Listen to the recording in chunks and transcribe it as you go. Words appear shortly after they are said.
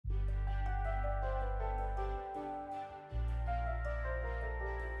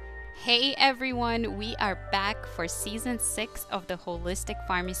Hey everyone, we are back for season 6 of the Holistic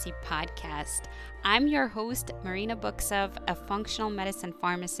Pharmacy podcast. I'm your host, Marina Buksov, a functional medicine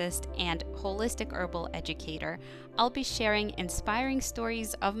pharmacist and holistic herbal educator. I'll be sharing inspiring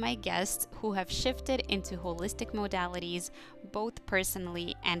stories of my guests who have shifted into holistic modalities, both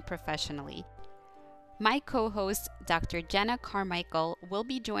personally and professionally. My co host, Dr. Jenna Carmichael, will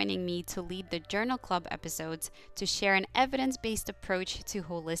be joining me to lead the Journal Club episodes to share an evidence based approach to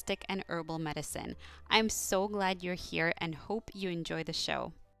holistic and herbal medicine. I'm so glad you're here and hope you enjoy the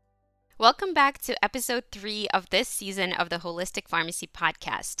show. Welcome back to episode 3 of this season of the Holistic Pharmacy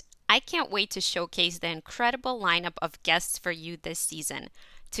podcast. I can't wait to showcase the incredible lineup of guests for you this season.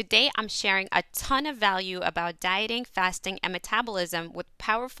 Today, I'm sharing a ton of value about dieting, fasting, and metabolism with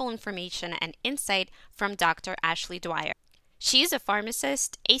powerful information and insight from Dr. Ashley Dwyer. She is a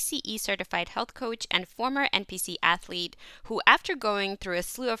pharmacist, ACE certified health coach, and former NPC athlete who, after going through a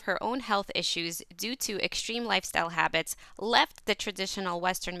slew of her own health issues due to extreme lifestyle habits, left the traditional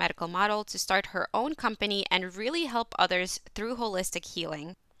Western medical model to start her own company and really help others through holistic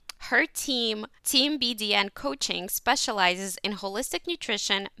healing. Her team, Team BDN Coaching, specializes in holistic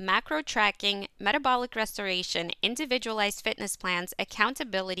nutrition, macro tracking, metabolic restoration, individualized fitness plans,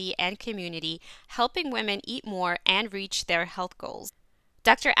 accountability, and community, helping women eat more and reach their health goals.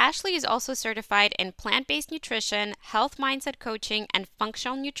 Dr. Ashley is also certified in plant-based nutrition, health mindset coaching, and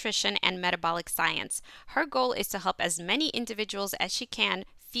functional nutrition and metabolic science. Her goal is to help as many individuals as she can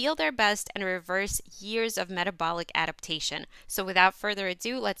feel their best and reverse years of metabolic adaptation. So without further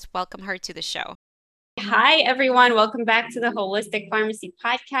ado, let's welcome her to the show. Hi, everyone. Welcome back to the Holistic Pharmacy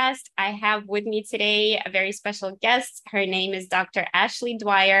podcast. I have with me today a very special guest. Her name is Dr. Ashley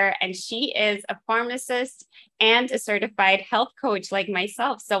Dwyer, and she is a pharmacist and a certified health coach like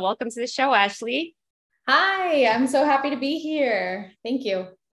myself. So welcome to the show, Ashley. Hi, I'm so happy to be here. Thank you.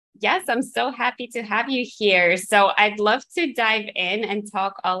 Yes, I'm so happy to have you here. So I'd love to dive in and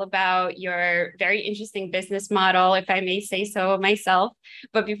talk all about your very interesting business model, if I may say so myself.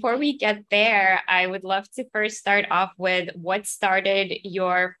 But before we get there, I would love to first start off with what started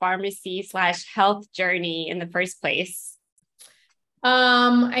your pharmacy/health journey in the first place.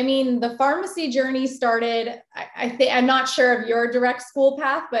 The pharmacy journey started, I think, I'm not sure of your direct school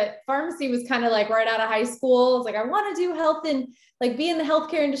path, but pharmacy was kind of like right out of high school. It's like, I want to do health and like be in the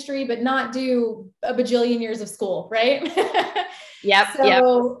healthcare industry, but not do a bajillion years of school. Right. Yep.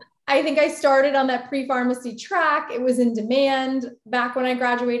 I think I started on that pre-pharmacy track. It was in demand back when I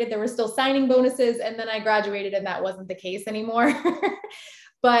graduated. There were still signing bonuses, and then I graduated and that wasn't the case anymore.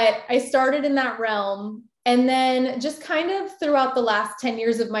 But I started in that realm. And then just kind of throughout the last 10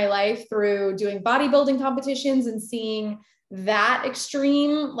 years of my life through doing bodybuilding competitions and seeing that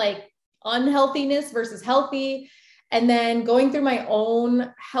extreme, like unhealthiness versus healthy, and then going through my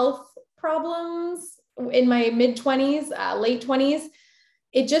own health problems in my mid-20s, late 20s,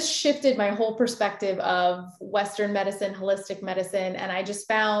 it just shifted my whole perspective of Western medicine, holistic medicine. And I just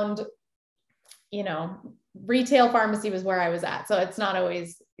found, retail pharmacy was where I was at. So it's not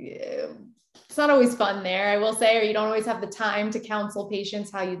always fun there, I will say, or you don't always have the time to counsel patients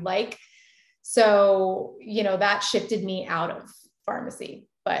how you'd like. So, that shifted me out of pharmacy,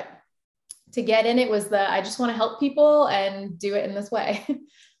 but to get in, it was I just want to help people and do it in this way.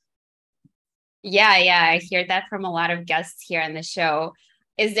 Yeah. I hear that from a lot of guests here on the show.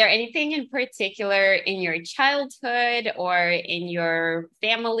 Is there anything in particular in your childhood or in your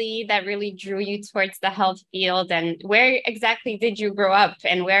family that really drew you towards the health field? And where exactly did you grow up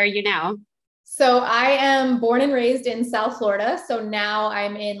and where are you now? So I am born and raised in South Florida. So now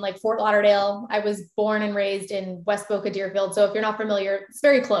I'm in like Fort Lauderdale. I was born and raised in West Boca Deerfield. So if you're not familiar, it's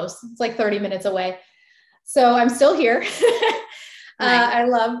very close. It's like 30 minutes away. So I'm still here. I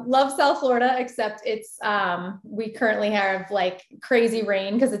love South Florida, except it's, we currently have like crazy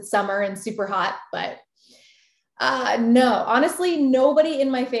rain because it's summer and super hot, but no, honestly, nobody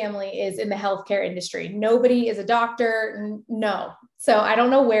in my family is in the healthcare industry. Nobody is a doctor. No. So I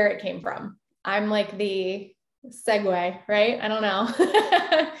don't know where it came from. I'm like the segue, right? I don't know.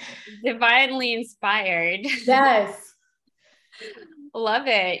 Divinely inspired. Yes. Love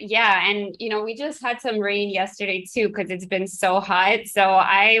it. Yeah. And, we just had some rain yesterday too, because it's been so hot. So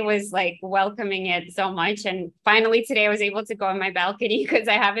I was like welcoming it so much. And finally today I was able to go on my balcony because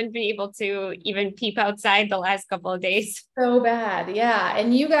I haven't been able to even peep outside the last couple of days. So bad. Yeah.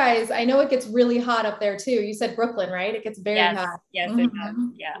 And you guys, I know it gets really hot up there too. You said Brooklyn, right? It gets very hot. Yes, it does.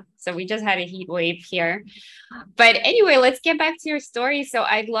 Yeah. So we just had a heat wave here. But anyway, let's get back to your story. So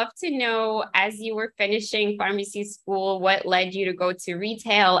I'd love to know, as you were finishing pharmacy school, what led you to go to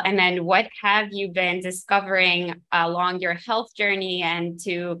retail? And then what have you been discovering along your health journey and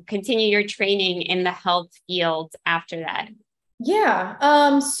to continue your training in the health field after that?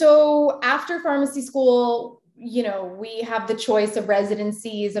 Yeah. So after pharmacy school, we have the choice of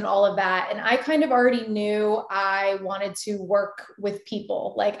residencies and all of that. And I kind of already knew I wanted to work with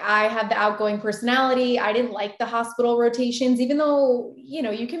people. Like I have the outgoing personality. I didn't like the hospital rotations, even though,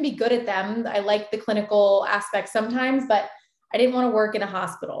 you can be good at them. I like the clinical aspect sometimes, but I didn't want to work in a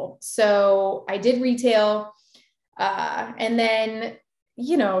hospital. So I did retail. And then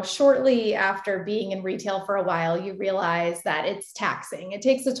shortly after being in retail for a while, you realize that it's taxing. It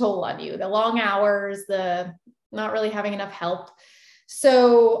takes a toll on you, the long hours, the not really having enough help.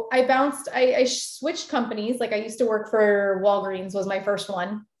 So I switched companies. Like I used to work for Walgreens was my first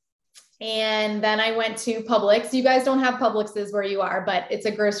one. And then I went to Publix. You guys don't have Publixes where you are, but it's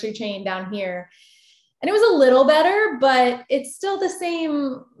a grocery chain down here. And it was a little better, but it's still the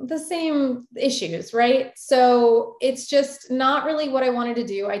same issues, right? So it's just not really what I wanted to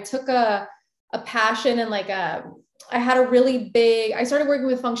do. I took a passion and I started working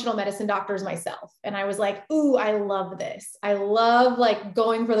with functional medicine doctors myself. And I was like, ooh, I love this. I love like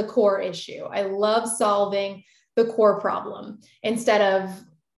going for the core issue. I love solving the core problem instead of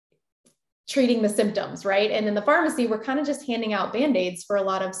treating the symptoms, right? And in the pharmacy, we're kind of just handing out Band-Aids for a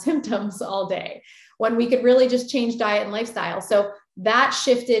lot of symptoms all day when we could really just change diet and lifestyle. So that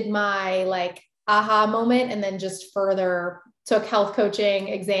shifted my like aha moment, and then just further took health coaching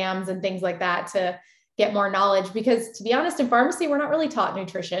exams and things like that to get more knowledge, because to be honest, in pharmacy, we're not really taught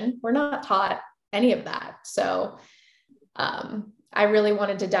nutrition. We're not taught any of that. So I really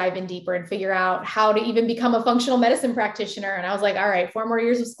wanted to dive in deeper and figure out how to even become a functional medicine practitioner. And I was like, all right, 4 more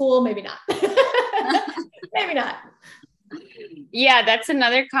years of school, maybe not. Maybe not. Yeah, that's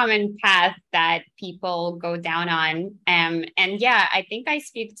another common path that people go down on. And yeah, I think I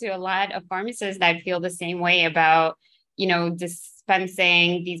speak to a lot of pharmacists that feel the same way about,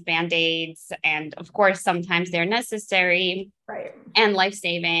 dispensing these Band-Aids. And of course, sometimes they're necessary, right, and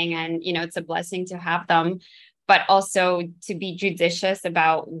life-saving. And, it's a blessing to have them, but also to be judicious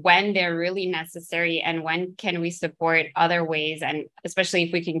about when they're really necessary and when can we support other ways. And especially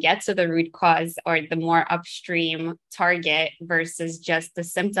if we can get to the root cause or the more upstream target versus just the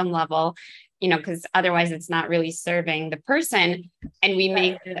symptom level, because otherwise it's not really serving the person. And we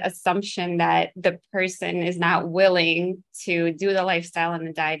make the assumption that the person is not willing to do the lifestyle and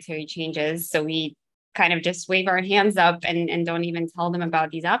the dietary changes. So we kind of just wave our hands up and don't even tell them about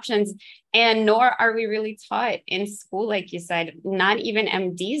these options. And nor are we really taught in school, like you said. Not even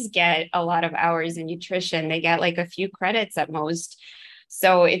MDs get a lot of hours in nutrition. They get like a few credits at most.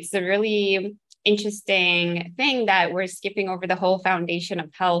 So it's a really interesting thing that we're skipping over the whole foundation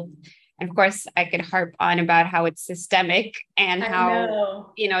of health. And of course, I could harp on about how it's systemic and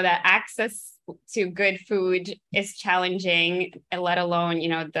how, that access to good food is challenging, let alone,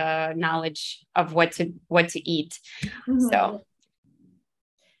 the knowledge of what to eat. Mm-hmm. So.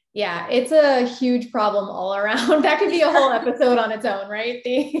 Yeah, it's a huge problem all around. That could be a whole episode on its own, right?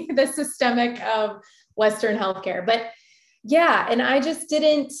 The systemic of Western healthcare. But yeah, and I just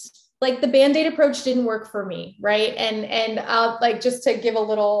didn't like the Band-Aid approach didn't work for me. Right. And like, just to give a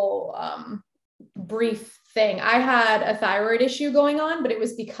little brief thing, I had a thyroid issue going on, but it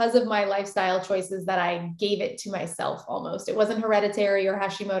was because of my lifestyle choices that I gave it to myself almost. It wasn't hereditary or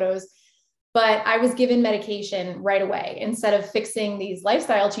Hashimoto's, but I was given medication right away instead of fixing these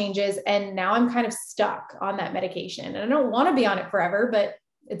lifestyle changes. And now I'm kind of stuck on that medication, and I don't want to be on it forever, but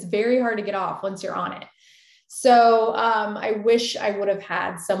it's very hard to get off once you're on it. So I wish I would have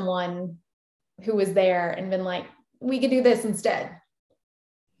had someone who was there and been like, we could do this instead.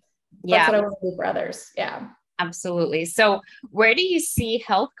 That's what I want to do for others. Yeah. Absolutely. So where do you see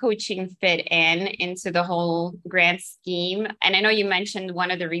health coaching fit into the whole grand scheme? And I know you mentioned one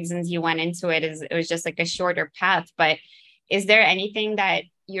of the reasons you went into it is it was just like a shorter path, but is there anything that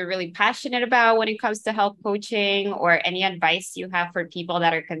you're really passionate about when it comes to health coaching, or any advice you have for people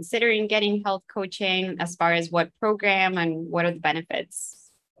that are considering getting health coaching as far as what program and what are the benefits?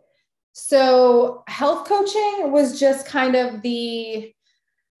 So health coaching was just kind of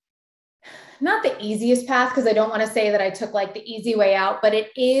not the easiest path, because I don't want to say that I took like the easy way out, but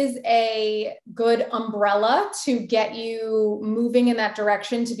it is a good umbrella to get you moving in that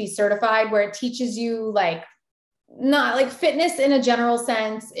direction to be certified, where it teaches you like, not like fitness in a general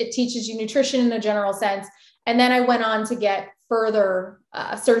sense. It teaches you nutrition in a general sense. And then I went on to get further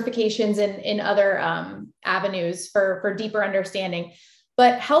certifications in other avenues for deeper understanding.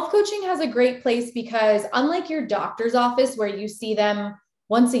 But health coaching has a great place because unlike your doctor's office, where you see them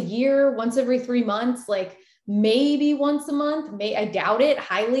once a year, once every 3 months, like maybe once a month. I doubt it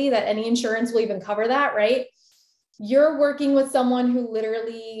highly that any insurance will even cover that, right? You're working with someone who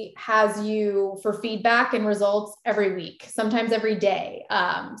literally has you for feedback and results every week, sometimes every day.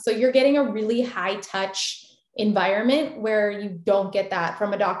 So you're getting a really high touch environment where you don't get that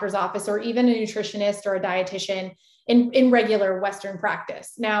from a doctor's office or even a nutritionist or a dietitian in regular Western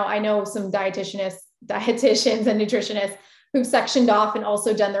practice. Now, I know some dietitians and nutritionists who've sectioned off and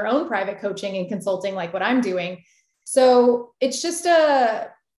also done their own private coaching and consulting like what I'm doing. So it's just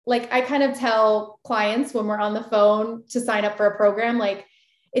like I kind of tell clients when we're on the phone to sign up for a program, like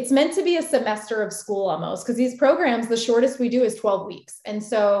it's meant to be a semester of school almost, because these programs, the shortest we do is 12 weeks. And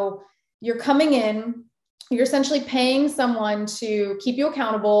so you're coming in, you're essentially paying someone to keep you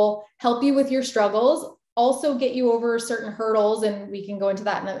accountable, help you with your struggles, also get you over certain hurdles. And we can go into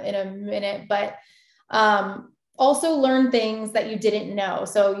that in a minute, but also learn things that you didn't know.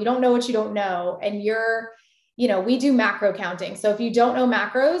 So you don't know what you don't know. And we do macro counting. So if you don't know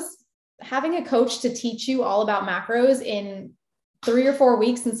macros, having a coach to teach you all about macros in 3 or 4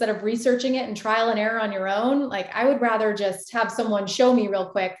 weeks instead of researching it and trial and error on your own, like I would rather just have someone show me real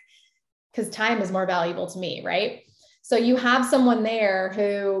quick because time is more valuable to me, right? So you have someone there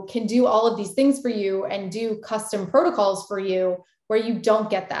who can do all of these things for you and do custom protocols for you where you don't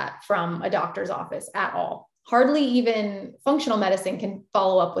get that from a doctor's office at all. Hardly even functional medicine can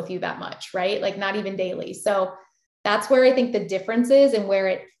follow up with you that much, right? Like not even daily. So that's where I think the difference is and where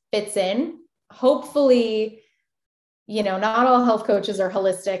it fits in. Hopefully, not all health coaches are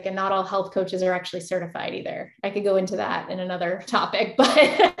holistic and not all health coaches are actually certified either. I could go into that in another topic, but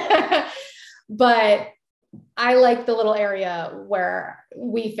I like the little area where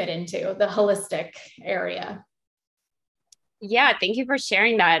we fit into the holistic area. Yeah, thank you for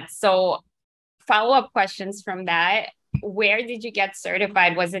sharing that. So follow-up questions from that. Where did you get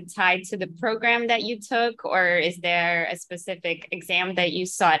certified? Was it tied to the program that you took, or is there a specific exam that you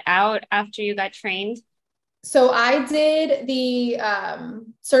sought out after you got trained? So I did the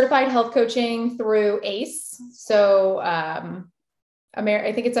certified health coaching through ACE. So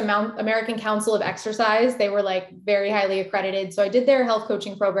I think it's American Council of Exercise. They were like very highly accredited. So I did their health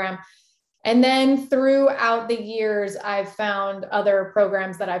coaching program. And then throughout the years, I've found other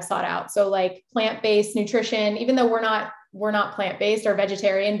programs that I've sought out. So like plant-based nutrition, even though we're not plant-based or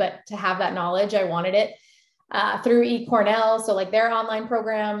vegetarian, but to have that knowledge, I wanted it through eCornell. So like their online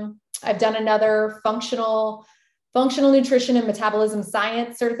program. I've done another functional nutrition and metabolism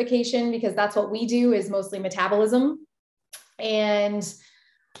science certification because that's what we do is mostly metabolism. And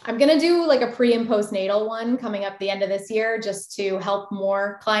I'm going to do like a pre and postnatal one coming up the end of this year, just to help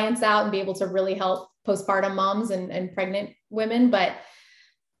more clients out and be able to really help postpartum moms and pregnant women. But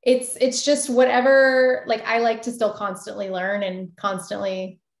it's just whatever, like I like to still constantly learn and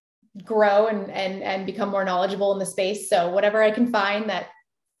constantly grow and become more knowledgeable in the space. So whatever I can find that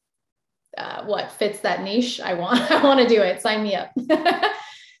what fits that niche, I want to do it. Sign me up.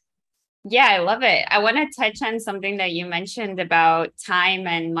 Yeah, I love it. I want to touch on something that you mentioned about time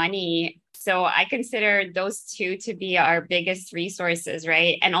and money. So I consider those two to be our biggest resources,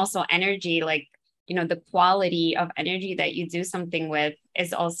 right? And also energy, like, the quality of energy that you do something with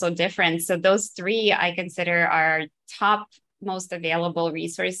is also different. So those three I consider our top most available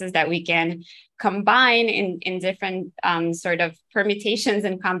resources that we can combine in different sort of permutations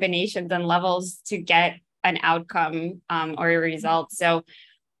and combinations and levels to get an outcome or a result. So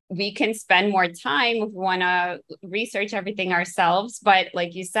we can spend more time if we want to research everything ourselves. But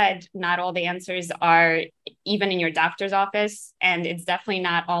like you said, not all the answers are even in your doctor's office, and it's definitely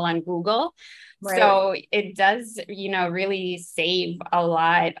not all on Google. Right. So it does, really save a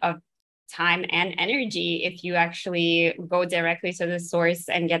lot of time and energy if you actually go directly to the source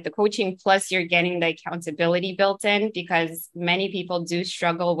and get the coaching. Plus you're getting the accountability built in, because many people do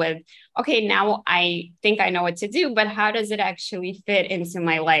struggle with, okay, now I think I know what to do, but how does it actually fit into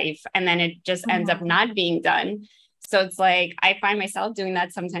my life? And then it just ends up not being done. So it's like, I find myself doing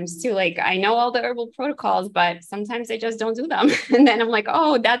that sometimes too. Like I know all the herbal protocols, but sometimes I just don't do them. And then I'm like,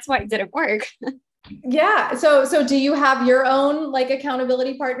 oh, that's why it didn't work. Yeah. So do you have your own like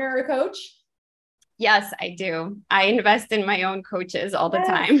accountability partner or coach? Yes, I do. I invest in my own coaches all the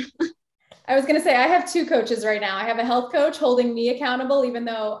time. I was going to say, I have 2 coaches right now. I have a health coach holding me accountable, even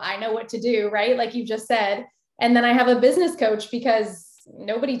though I know what to do, right? Like you just said. And then I have a business coach because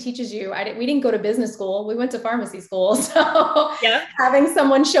nobody teaches you. We didn't go to business school. We went to pharmacy school. So having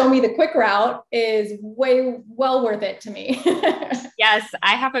someone show me the quick route is well worth it to me. Yes,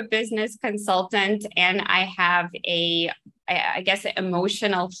 I have a business consultant and I have I guess, an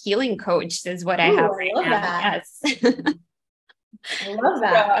emotional healing coach is what I have right now. That. Yes. I love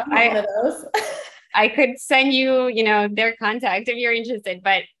that. So I'm one of those. I could send you, their contact if you're interested.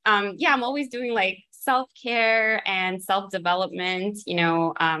 But yeah, I'm always doing like self-care and self-development,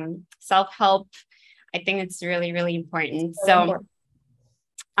 self-help. I think it's really, really important. So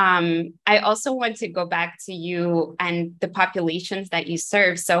I also want to go back to you and the populations that you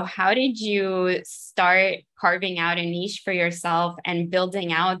serve. So how did you start carving out a niche for yourself and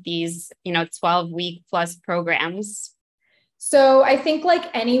building out these, 12-week plus programs? So I think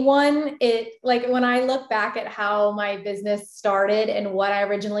like anyone, when I look back at how my business started and what I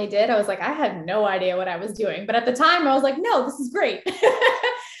originally did, I was like, I had no idea what I was doing. But at the time I was like, no, this is great.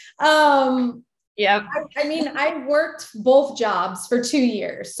 Yep. I mean, I worked both jobs for 2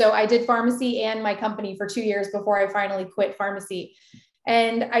 years. So I did pharmacy and my company for 2 years before I finally quit pharmacy.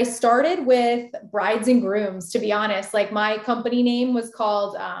 And I started with brides and grooms, to be honest. Like my company name was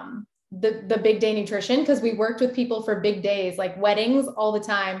called the Big Day Nutrition, because we worked with people for big days, like weddings all the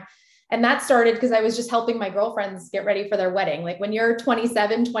time. And that started because I was just helping my girlfriends get ready for their wedding. Like when you're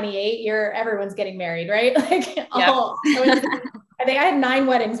 27, 28, everyone's getting married, right? Like yep. I think I had 9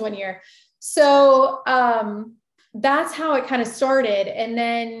 weddings one year. So that's how it kind of started. And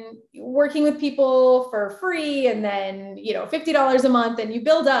then working with people for free, and then, $50 a month, and you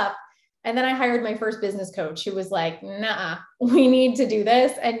build up. And then I hired my first business coach who was like, nah, we need to do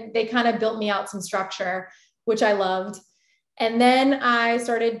this. And they kind of built me out some structure, which I loved. And then I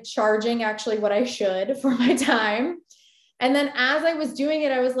started charging actually what I should for my time. And then as I was doing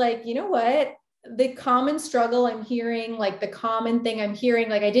it, I was like, you know what? The common struggle I'm hearing, like the common thing I'm hearing,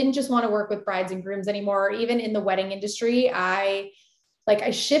 like I didn't just want to work with brides and grooms anymore. Even in the wedding industry, I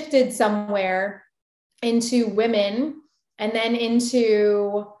shifted somewhere into women, and then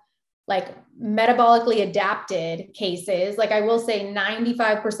into like metabolically adapted cases. Like I will say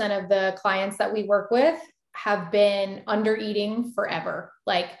 95% of the clients that we work with have been under eating forever.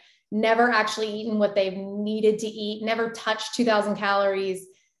 Like never actually eaten what they've needed to eat, never touched 2000 calories,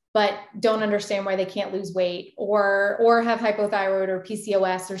 but don't understand why they can't lose weight, or have hypothyroid or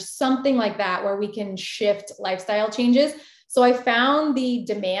PCOS or something like that, where we can shift lifestyle changes. So I found the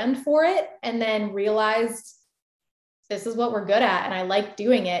demand for it, and then realized this is what we're good at, and I like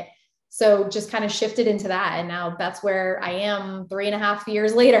doing it. So just kind of shifted into that. And now that's where I am 3.5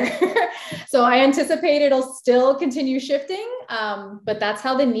 years later. So I anticipate it'll still continue shifting. But that's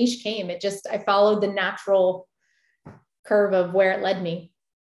how the niche came. I followed the natural curve of where it led me.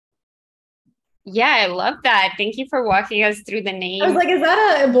 Yeah, I love that. Thank you for walking us through the name. I was like, is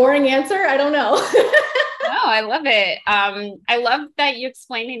that a boring answer? I don't know. No, I love it. I love that you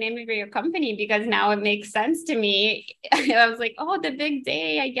explained the name of your company, because now it makes sense to me. I was like, oh, the big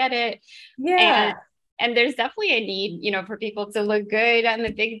day, I get it. Yeah. And there's definitely a need, for people to look good on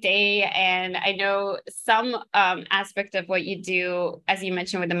the big day. And I know some aspect of what you do, as you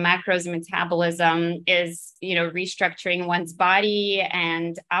mentioned with the macros and metabolism, is, restructuring one's body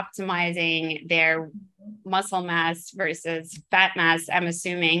and optimizing their muscle mass versus fat mass, I'm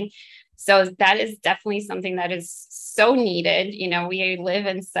assuming. So that is definitely something that is so needed. We live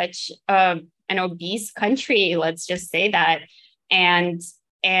in such an obese country, let's just say that.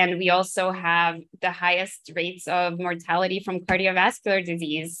 And we also have the highest rates of mortality from cardiovascular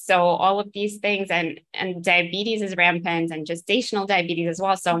disease. So all of these things, and diabetes is rampant, and gestational diabetes as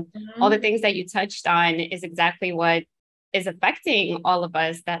well. So all the things that you touched on is exactly what is affecting all of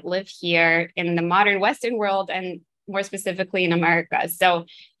us that live here in the modern Western world, and more specifically in America. So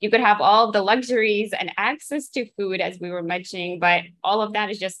you could have all the luxuries and access to food, as we were mentioning, but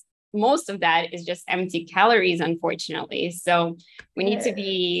most of that is just empty calories, unfortunately. So we need to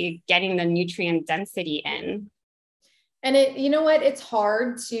be getting the nutrient density in. And you know what? It's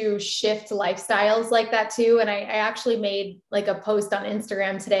hard to shift lifestyles like that too. And I actually made like a post on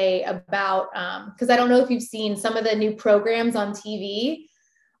Instagram today about, because I don't know if you've seen some of the new programs on TV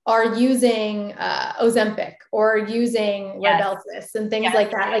are using Ozempic or using Rybelsus and things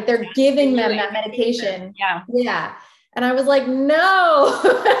like that. Like they're giving them that medication. Yeah. And I was like, no,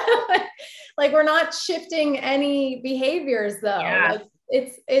 like we're not shifting any behaviors though. Yeah.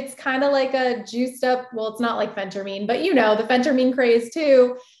 Like it's kind of like a juiced up, well, it's not like phentermine, but the phentermine craze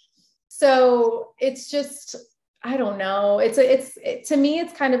too. So it's just, I don't know. To me,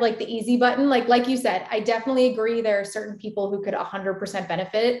 it's kind of like the easy button. Like you said, I definitely agree. There are certain people who could 100%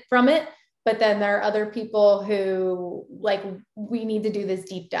 benefit from it. But then there are other people who like, we need to do this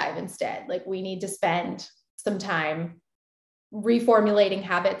deep dive instead. Like we need to spend some time reformulating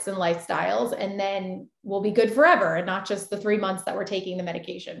habits and lifestyles, and then we'll be good forever, and not just the 3 months that we're taking the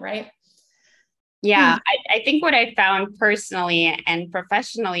medication, right? Yeah, I think what I found personally and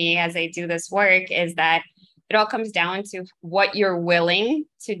professionally as I do this work is that it all comes down to what you're willing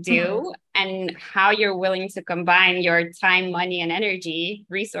to do and how you're willing to combine your time, money, and energy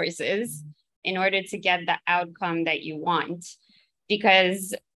resources in order to get the outcome that you want.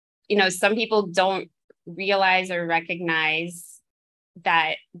 Because, some people don't realize or recognize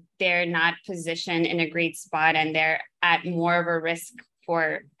that they're not positioned in a great spot, and they're at more of a risk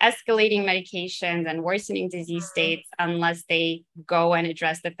for escalating medications and worsening disease states unless they go and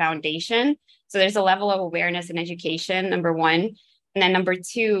address the foundation. So there's a level of awareness and education, number one. And then number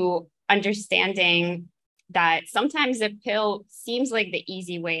two, understanding that sometimes the pill seems like the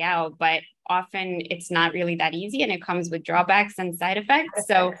easy way out, but often it's not really that easy, and it comes with drawbacks and side effects.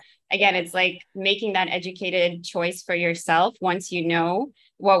 So again, it's like making that educated choice for yourself once you know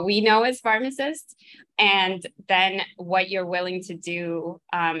what we know as pharmacists, and then what you're willing to do.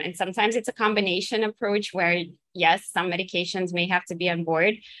 And sometimes it's a combination approach where, yes, some medications may have to be on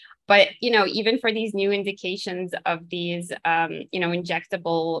board. But, even for these new indications of these,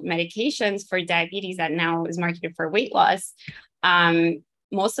 injectable medications for diabetes that now is marketed for weight loss,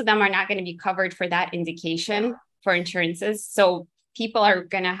 most of them are not going to be covered for that indication for insurances. So people are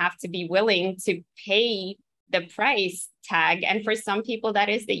going to have to be willing to pay the price tag. And for some people, that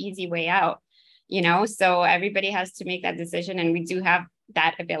is the easy way out, so everybody has to make that decision. And we do have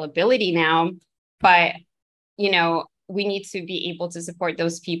that availability now, but, we need to be able to support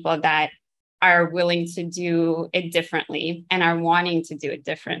those people that are willing to do it differently and are wanting to do it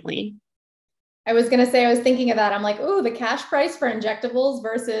differently. I was going to say, I was thinking of that. I'm like, oh, the cash price for injectables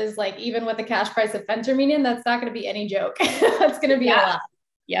versus like even with the cash price of phentermine, that's not going to be any joke. That's going to be a lot.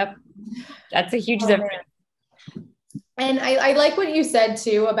 Yep. That's a huge difference. And I like what you said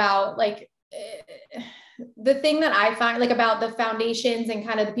too about like the thing that I find like about the foundations and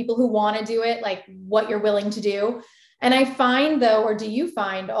kind of the people who want to do it, like what you're willing to do. And I find though, or do you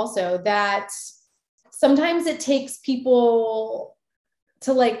find also that sometimes it takes people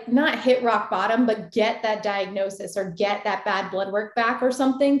to like not hit rock bottom, but get that diagnosis or get that bad blood work back or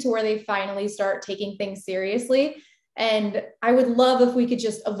something to where they finally start taking things seriously. And I would love if we could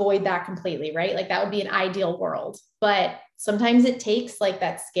just avoid that completely, right? Like that would be an ideal world, but sometimes it takes like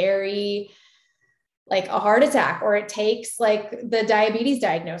that scary, like a heart attack, or it takes like the diabetes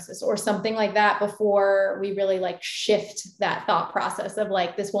diagnosis or something like that before we really like shift that thought process of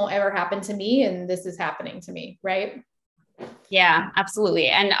like, this won't ever happen to me and this is happening to me, right? Yeah, absolutely.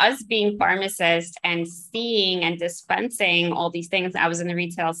 And us being pharmacists and seeing and dispensing all these things, I was in the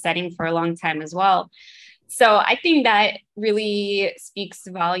retail setting for a long time as well. So I think that really speaks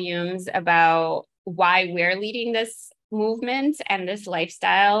volumes about why we're leading this movement and this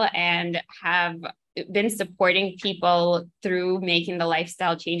lifestyle, and have been supporting people through making the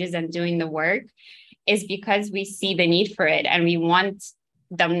lifestyle changes and doing the work, is because we see the need for it and we want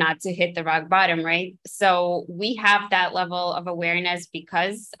them not to hit the rock bottom, right? So we have that level of awareness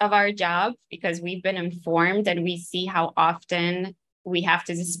because of our job, because we've been informed and we see how often we have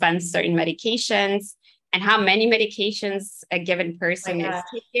to dispense certain medications and how many medications a given person is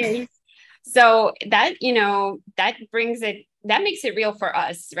taking. So that, that makes it real for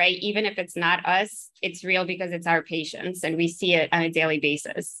us, right? Even if it's not us, it's real because it's our patients and we see it on a daily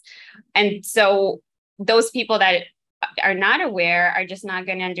basis. And so those people that are not aware are just not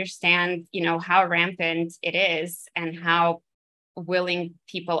going to understand, how rampant it is and how willing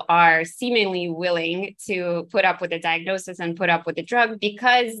people are, seemingly willing to put up with a diagnosis and put up with the drug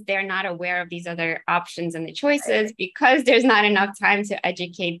because they're not aware of these other options and the choices, because there's not enough time to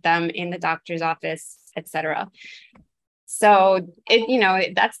educate them in the doctor's office, etc. So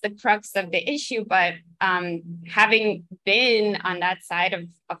that's the crux of the issue. But having been on that side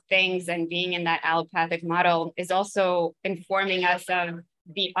of things and being in that allopathic model is also informing us of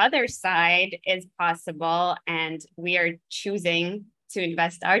the other side is possible. And we are choosing to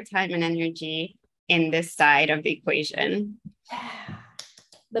invest our time and energy in this side of the equation.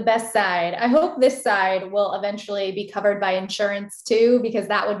 The best side. I hope this side will eventually be covered by insurance too, because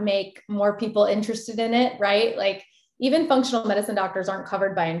that would make more people interested in it, right? Like even functional medicine doctors aren't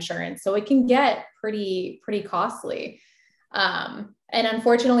covered by insurance. So it can get pretty costly. And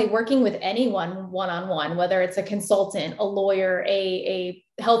unfortunately, working with anyone one-on-one, whether it's a consultant, a lawyer, a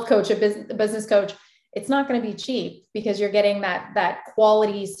health coach, a business coach, it's not going to be cheap because you're getting that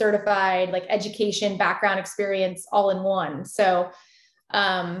quality certified, like education, background, experience all in one. So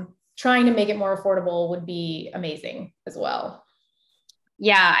trying to make it more affordable would be amazing as well.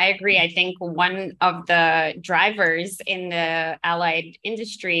 Yeah, I agree. I think one of the drivers in the allied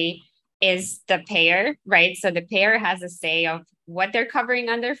industry is the payer, right? So the payer has a say of what they're covering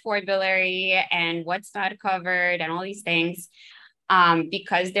under formulary and what's not covered and all these things.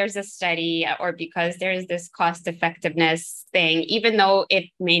 because there's a study or because there's this cost effectiveness thing, even though it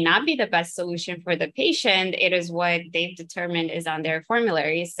may not be the best solution for the patient, it is what they've determined is on their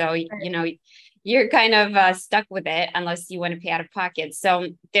formulary. So, you're kind of stuck with it unless you want to pay out of pocket. So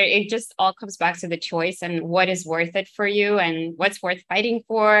it just all comes back to the choice and what is worth it for you and what's worth fighting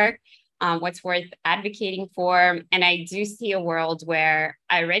for, what's worth advocating for. And I do see a world where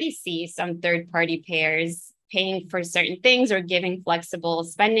I already see some third-party payers paying for certain things or giving flexible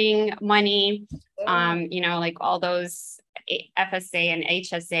spending money, like all those FSA and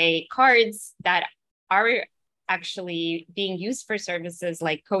HSA cards that are actually being used for services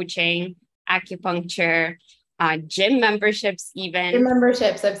like coaching, acupuncture, gym memberships, even. Gym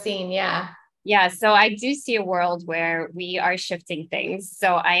memberships I've seen, yeah. Yeah, so I do see a world where we are shifting things.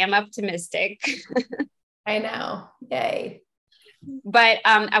 So I am optimistic. I know. Yay. But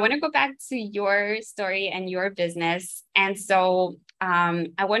I want to go back to your story and your business. And so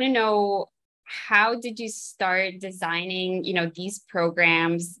I want to know, how did you start designing, these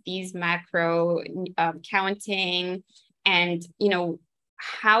programs, these macro counting, and,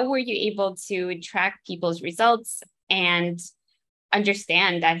 how were you able to track people's results and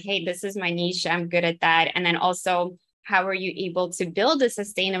understand that, hey, this is my niche, I'm good at that? And then also, how are you able to build a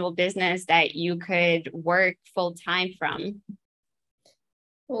sustainable business that you could work full time from?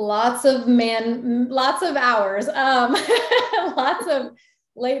 Lots of hours, lots of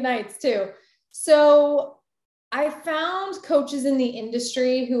late nights too. So I found coaches in the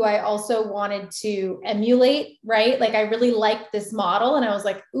industry who I also wanted to emulate, right? Like I really liked this model and I was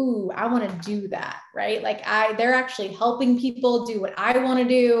like, ooh, I want to do that, right? Like they're actually helping people do what I want to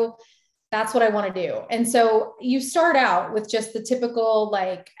do. That's what I want to do. And so you start out with just the typical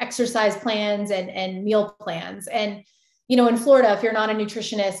like exercise plans and meal plans. And in Florida, if you're not a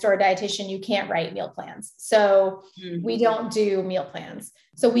nutritionist or a dietitian, you can't write meal plans. So we don't do meal plans.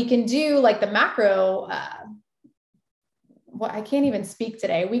 So we can do like the macro, I can't even speak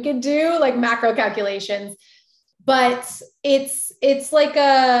today. We could do like macro calculations, but it's like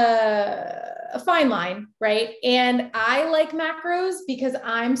a fine line, right? And I like macros because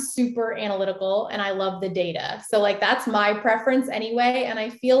I'm super analytical and I love the data. So like, that's my preference anyway. And I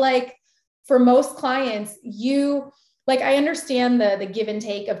feel like for most clients, I understand the give and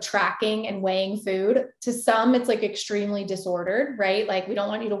take of tracking and weighing food. To some, it's like extremely disordered, right? Like we don't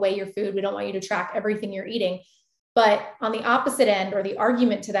want you to weigh your food. We don't want you to track everything you're eating. But on the opposite end, or the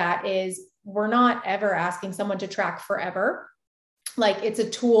argument to that is, we're not ever asking someone to track forever. Like it's a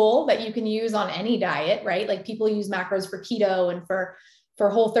tool that you can use on any diet, right? Like people use macros for keto and for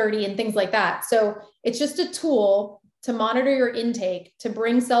Whole30 and things like that. So it's just a tool to monitor your intake, to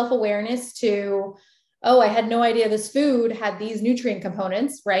bring self-awareness to, oh, I had no idea this food had these nutrient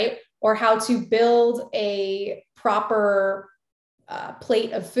components, right? Or how to build a proper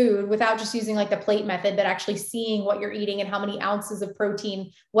plate of food without just using like the plate method, but actually seeing what you're eating and how many ounces of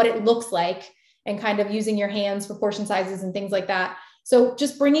protein, what it looks like, and kind of using your hands for portion sizes and things like that. So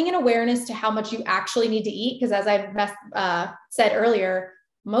just bringing an awareness to how much you actually need to eat. Because as I said earlier,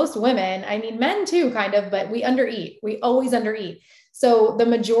 most women, I mean, men too, kind of, but we undereat. We always undereat. So the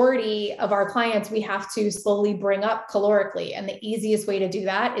majority of our clients, we have to slowly bring up calorically. And the easiest way to do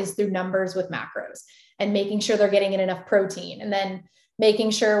that is through numbers with macros and making sure they're getting in enough protein, and then making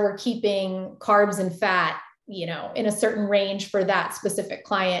sure we're keeping carbs and fat, in a certain range for that specific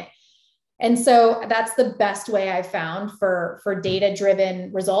client. And so that's the best way I've found for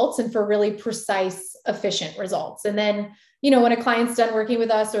data-driven results and for really precise, efficient results. And then, when a client's done working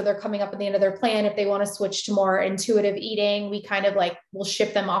with us or they're coming up at the end of their plan, if they want to switch to more intuitive eating, we kind of we'll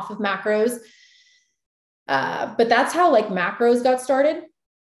ship them off of macros. But that's how macros got started.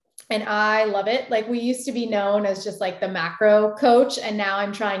 And I love it. Like we used to be known as just like the macro coach. And now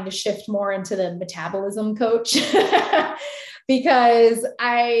I'm trying to shift more into the metabolism coach because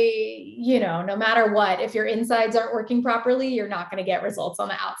no matter what, if your insides aren't working properly, you're not going to get results on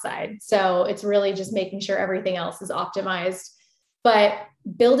the outside. So it's really just making sure everything else is optimized. But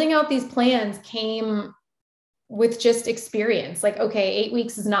building out these plans came with just experience. Like, okay, 8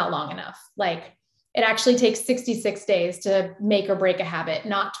 weeks is not long enough. Like it actually takes 66 days to make or break a habit,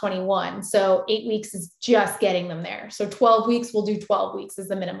 not 21. So 8 weeks is just getting them there. So 12 weeks, we'll do 12 weeks as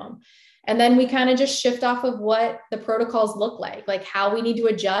the minimum. And then we kind of just shift off of what the protocols look like how we need to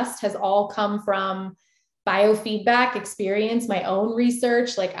adjust has all come from biofeedback experience, my own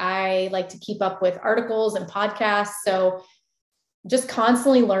research. Like I like to keep up with articles and podcasts. So just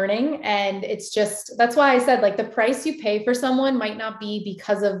constantly learning. And it's just, that's why I said the price you pay for someone might not be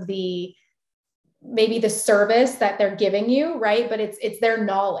because of maybe the service that they're giving you, right? But it's their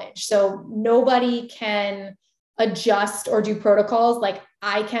knowledge. So nobody can adjust or do protocols like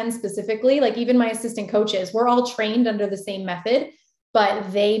I can specifically, like even my assistant coaches, we're all trained under the same method,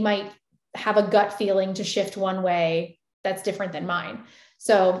 but they might have a gut feeling to shift one way that's different than mine.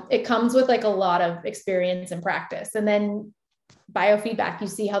 So it comes with like a lot of experience and practice. And then biofeedback, you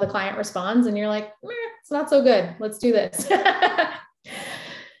see how the client responds and you're like, it's not so good. Let's do this.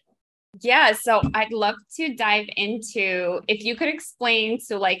 Yeah, so I'd love to dive into if you could explain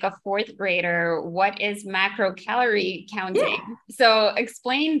to like a fourth grader what is macro calorie counting. Yeah. So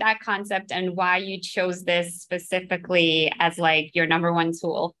explain that concept and why you chose this specifically as like your number one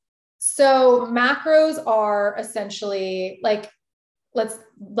tool. So macros are essentially like, let's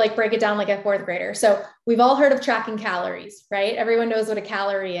like break it down like a fourth grader. So we've all heard of tracking calories, right? Everyone knows what a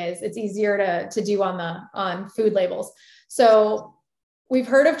calorie is. It's easier to do on food labels. So we've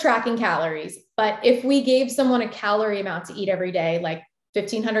heard of tracking calories, but if we gave someone a calorie amount to eat every day, like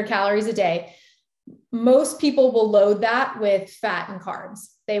 1,500 calories a day, most people will load that with fat and carbs.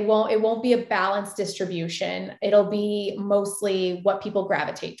 It won't be a balanced distribution. It'll be mostly what people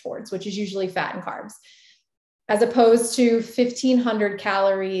gravitate towards, which is usually fat and carbs, as opposed to 1,500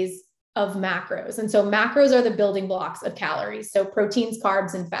 calories of macros. And so macros are the building blocks of calories. So proteins,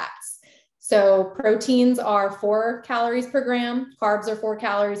 carbs, and fats. So proteins are 4 calories per gram, carbs are 4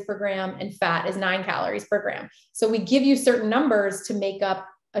 calories per gram, and fat is 9 calories per gram. So we give you certain numbers to make up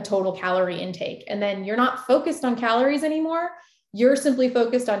a total calorie intake. And then you're not focused on calories anymore. You're simply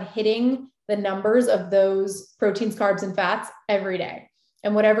focused on hitting the numbers of those proteins, carbs, and fats every day.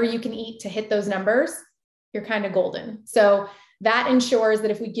 And whatever you can eat to hit those numbers, you're kind of golden. So that ensures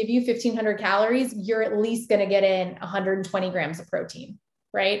that if we give you 1,500 calories, you're at least going to get in 120 grams of protein,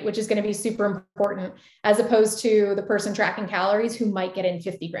 right? Which is going to be super important as opposed to the person tracking calories who might get in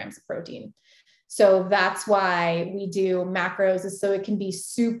 50 grams of protein. So that's why we do macros, is so it can be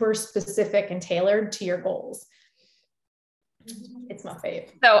super specific and tailored to your goals. It's my fave.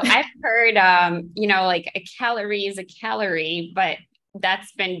 So I've heard, like a calorie is a calorie, but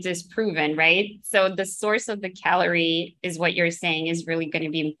that's been disproven, right? So the source of the calorie is what you're saying is really going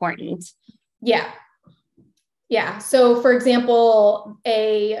to be important. Yeah. Yeah. So for example,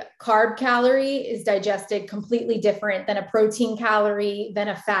 a carb calorie is digested completely different than a protein calorie, than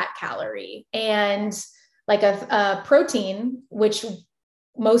a fat calorie. And like a protein, which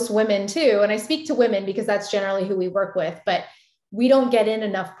most women too, and I speak to women because that's generally who we work with, but we don't get in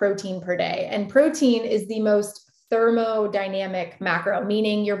enough protein per day. And protein is the most thermodynamic macro,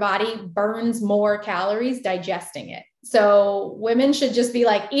 meaning your body burns more calories digesting it. So women should just be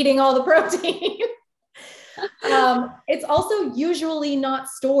like eating all the protein. It's also usually not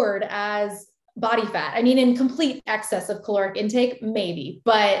stored as body fat. I mean, in complete excess of caloric intake, maybe,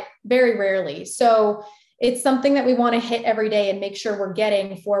 but very rarely. So it's something that we want to hit every day and make sure we're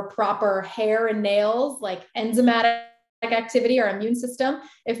getting for proper hair and nails, like enzymatic activity, our immune system.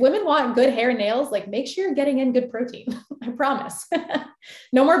 If women want good hair and nails, like make sure you're getting in good protein. I promise.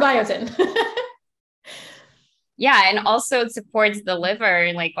 No more biotin. Yeah. And also it supports the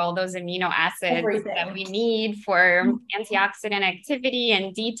liver, like all those amino acids that we need for antioxidant activity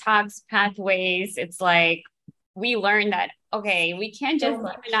and detox pathways. It's like we learned that, okay, we can't just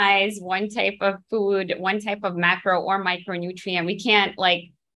demonize one type of food, one type of macro or micronutrient. We can't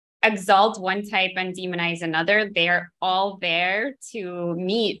like exalt one type and demonize another. They're all there to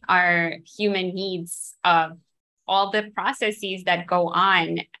meet our human needs of all the processes that go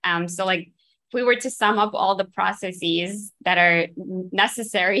on. So like, if we were to sum up all the processes that are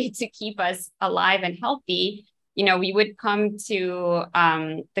necessary to keep us alive and healthy, we would come to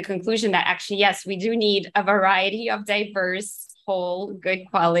the conclusion that actually, yes, we do need a variety of diverse, whole, good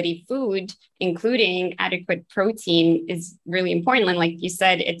quality food, including adequate protein is really important. And like you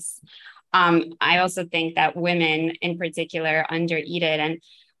said, it's, I also think that women in particular undereat it.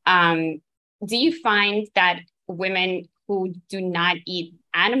 And do you find that women who do not eat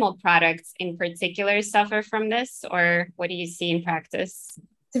animal products in particular suffer from this, or what do you see in practice?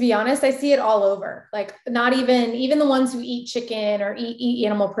 To be honest, I see it all over. Like not even the ones who eat chicken or eat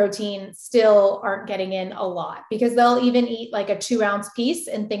animal protein still aren't getting in a lot, because they'll even eat like a 2-ounce piece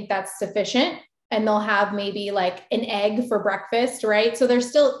and think that's sufficient. And they'll have maybe like an egg for breakfast, right? So they're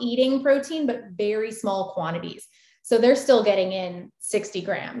still eating protein, but very small quantities. So they're still getting in 60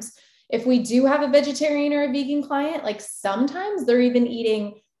 grams. If we do have a vegetarian or a vegan client, like sometimes they're even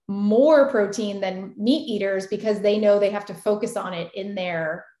eating more protein than meat eaters because they know they have to focus on it in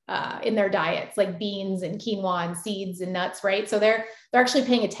their diets, like beans and quinoa and seeds and nuts, right? So they're actually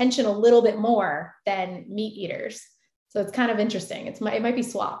paying attention a little bit more than meat eaters. So it's kind of interesting. It might be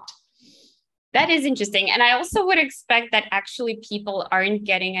swapped. That is interesting. And I also would expect that actually people aren't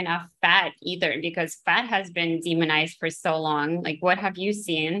getting enough fat either, because fat has been demonized for so long. Like, what have you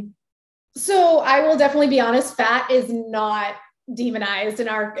seen? So I will definitely be honest, fat is not demonized in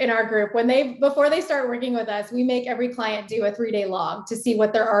our group. Before they start working with us, we make every client do a 3-day log to see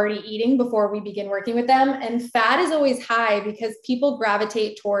what they're already eating before we begin working with them. And fat is always high because people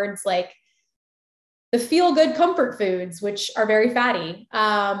gravitate towards like the feel good comfort foods, which are very fatty.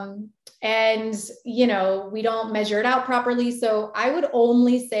 And, we don't measure it out properly. So I would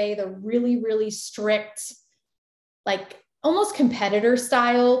only say the really, really strict, like almost competitor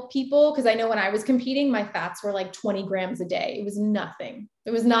style people. Cause I know when I was competing, my fats were like 20 grams a day. It was nothing.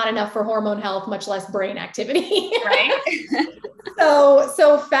 It was not enough for hormone health, much less brain activity. Right.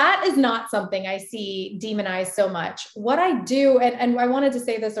 So fat is not something I see demonized so much. What I do, and I wanted to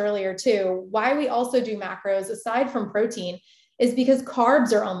say this earlier too, why we also do macros aside from protein is because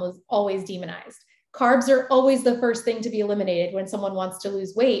carbs are almost always demonized. Carbs are always the first thing to be eliminated when someone wants to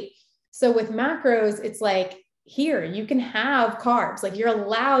lose weight. So with macros, it's like, here, you can have carbs. Like you're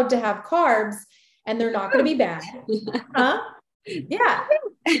allowed to have carbs and they're not going to be bad. Huh? Yeah.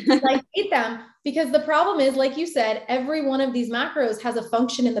 Like eat them, because the problem is, like you said, every one of these macros has a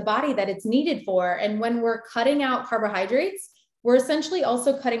function in the body that it's needed for. And when we're cutting out carbohydrates, we're essentially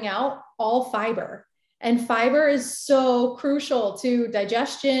also cutting out all fiber. And fiber is so crucial to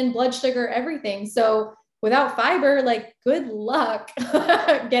digestion, blood sugar, everything. So without fiber, like good luck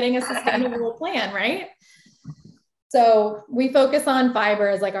getting a sustainable plan, right? So we focus on fiber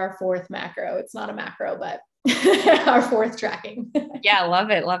as like our fourth macro. It's not a macro, but our fourth tracking. Yeah,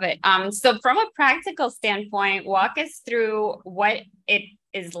 love it. Love it. So from a practical standpoint, walk us through what it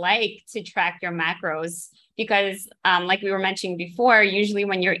is like to track your macros, because like we were mentioning before, usually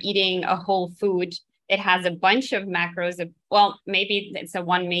when you're eating a whole food, it has a bunch of macros. Well, maybe it's a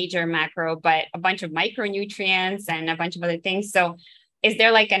one major macro, but a bunch of micronutrients and a bunch of other things. So is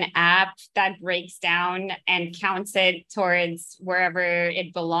there like an app that breaks down and counts it towards wherever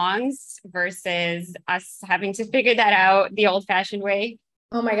it belongs versus us having to figure that out the old fashioned way?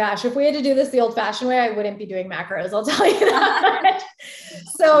 Oh my gosh, if we had to do this the old fashioned way, I wouldn't be doing macros. I'll tell you that.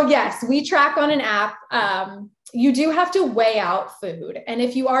 So yes, we track on an app. You do have to weigh out food. And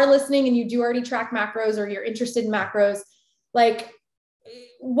if you are listening and you do already track macros or you're interested in macros, like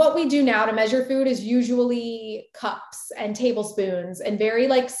what we do now to measure food is usually cups and tablespoons and very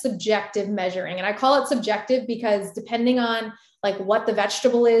like subjective measuring. And I call it subjective because depending on like what the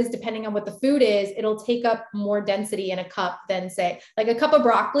vegetable is, depending on what the food is, it'll take up more density in a cup than say like a cup of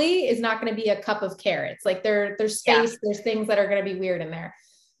broccoli is not going to be a cup of carrots. Like there's space, there's things that are going to be weird in there.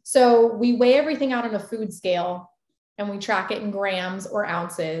 So we weigh everything out on a food scale and we track it in grams or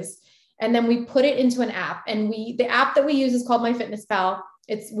ounces. And then we put it into an app, and the app that we use is called MyFitnessPal.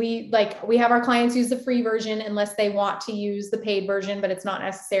 We have our clients use the free version unless they want to use the paid version, but it's not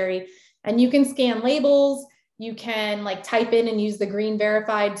necessary. And you can scan labels. You can like type in and use the green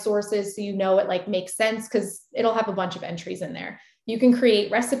verified sources. So, it like makes sense because it'll have a bunch of entries in there. You can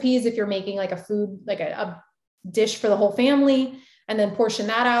create recipes if you're making like a food, like a dish for the whole family, and then portion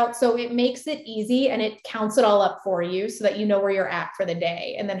that out. So it makes it easy and it counts it all up for you so that you know where you're at for the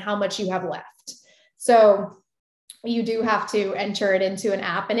day and then how much you have left. So you do have to enter it into an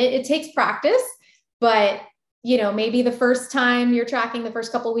app, and it takes practice, but maybe the first time you're tracking, the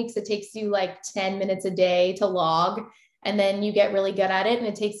first couple of weeks, it takes you like 10 minutes a day to log, and then you get really good at it and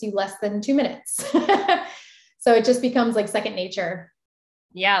it takes you less than 2 minutes. So it just becomes like second nature.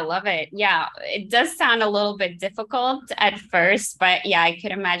 Yeah, I love it. Yeah, it does sound a little bit difficult at first, but yeah, I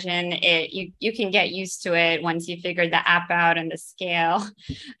could imagine it. You can get used to it once you figure the app out and the scale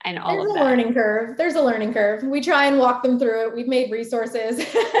and all of that. There's a learning curve. We try and walk them through it. We've made resources.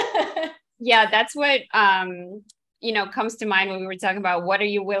 Yeah, that's what comes to mind when we were talking about what are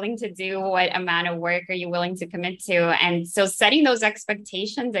you willing to do, what amount of work are you willing to commit to, and so setting those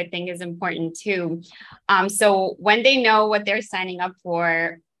expectations, I think, is important too. So when they know what they're signing up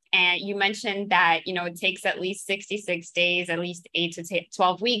for, and you mentioned that it takes at least 66 days, at least 8 to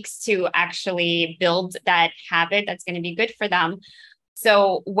 12 weeks to actually build that habit that's going to be good for them.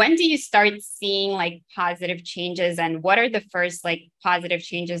 So when do you start seeing like positive changes, and what are the first like positive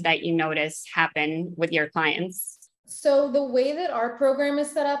changes that you notice happen with your clients? So the way that our program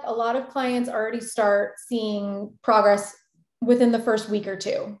is set up, a lot of clients already start seeing progress within the first week or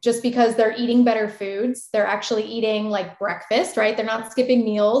two, just because they're eating better foods. They're actually eating like breakfast, right? They're not skipping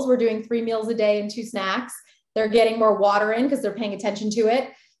meals. We're doing 3 meals a day and 2 snacks. They're getting more water in because they're paying attention to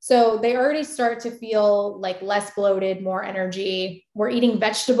it. So they already start to feel like less bloated, more energy. We're eating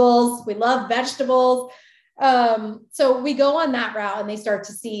vegetables. We love vegetables. So we go on that route and they start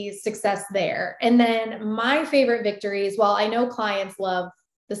to see success there. And then my favorite victories, well, I know clients love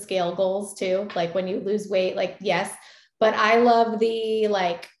the scale goals too. Like when you lose weight, like, yes, but I love the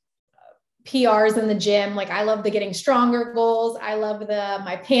like PRs in the gym. Like I love the getting stronger goals. I love the,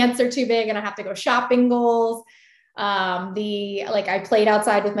 my pants are too big and I have to go shopping goals. The, like I played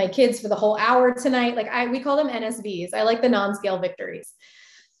outside with my kids for the whole hour tonight. Like we call them NSVs. I like the non-scale victories.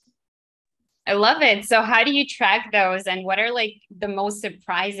 I love it. So how do you track those, and what are like the most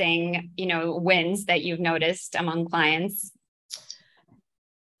surprising, wins that you've noticed among clients?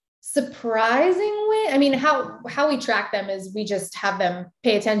 Surprising win. I mean, how we track them is we just have them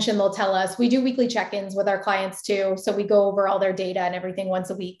pay attention. They'll tell us. We do weekly check-ins with our clients too. So we go over all their data and everything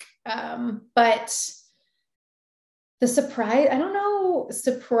once a week. But the surprise, I don't know,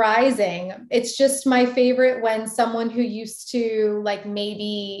 surprising. It's just my favorite when someone who used to like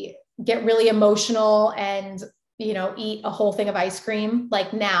maybe get really emotional and, eat a whole thing of ice cream,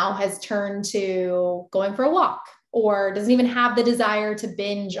 like now has turned to going for a walk, or doesn't even have the desire to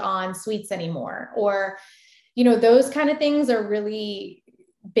binge on sweets anymore. Or, those kind of things are really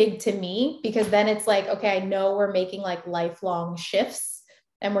big to me, because then it's like, okay, I know we're making like lifelong shifts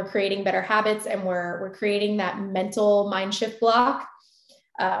and we're creating better habits, and we're creating that mental mind shift block.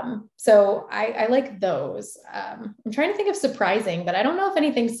 So I like those. I'm trying to think of surprising, but I don't know if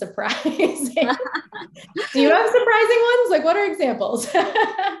anything's surprising. Do you have surprising ones? Like, what are examples?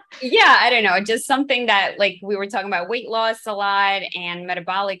 Yeah, I don't know. Just something that, like, we were talking about weight loss a lot and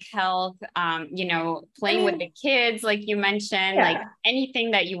metabolic health, playing with the kids, like you mentioned, like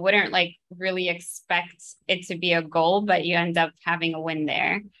anything that you wouldn't like really expect it to be a goal, but you end up having a win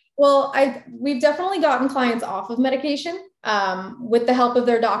there. Well, we've definitely gotten clients off of medication with the help of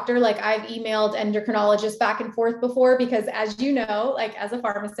their doctor. Like I've emailed endocrinologists back and forth before, because as you know, like as a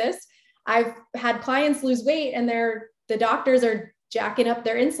pharmacist, I've had clients lose weight and the doctors are jacking up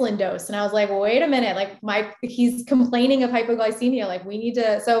their insulin dose. And I was like, well, wait a minute, like he's complaining of hypoglycemia. Like we need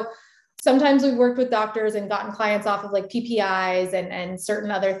to, so sometimes we've worked with doctors and gotten clients off of like PPIs and certain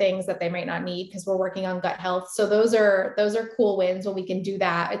other things that they might not need, because we're working on gut health. So those are cool wins when we can do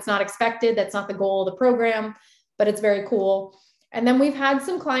that. It's not expected. That's not the goal of the program, but it's very cool. And then we've had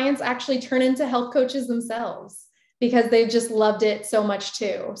some clients actually turn into health coaches themselves, because they've just loved it so much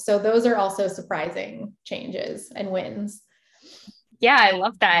too. So those are also surprising changes and wins. Yeah, I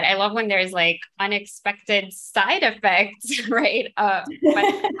love that. I love when there's like unexpected side effects, right?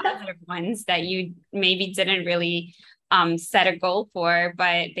 Positive ones that you maybe didn't really set a goal for,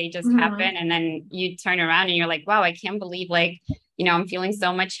 but they just happen. And then you turn around and you're like, wow, I can't believe I'm feeling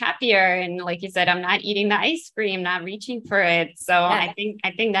so much happier. And like you said, I'm not eating the ice cream, not reaching for it. So I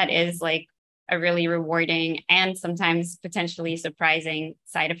think that is like a really rewarding and sometimes potentially surprising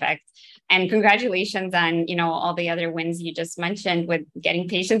side effect. And congratulations on, all the other wins you just mentioned with getting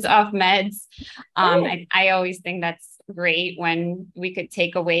patients off meds. I always think that's great when we could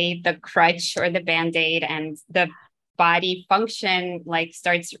take away the crutch or the Band-Aid and the body function like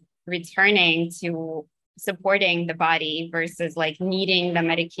starts returning to supporting the body versus like needing the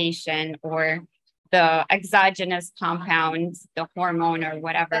medication or the exogenous compound, the hormone or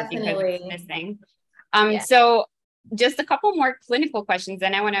whatever, Definitely. because it's missing. So just a couple more clinical questions,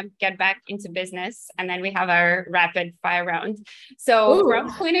 then I want to get back into business, and then we have our rapid fire round. So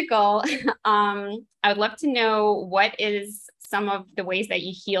from clinical, I would love to know what is some of the ways that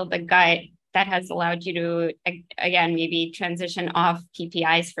you heal the gut that has allowed you to, again, maybe transition off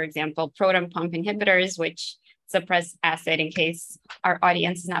PPIs, for example, proton pump inhibitors, which suppress acid, in case our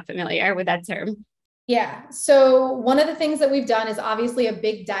audience is not familiar with that term. Yeah. So one of the things that we've done is obviously a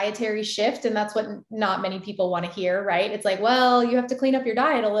big dietary shift. And that's what not many people want to hear, right? It's like, well, you have to clean up your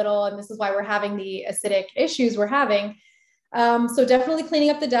diet a little. And this is why we're having the acidic issues we're having. So definitely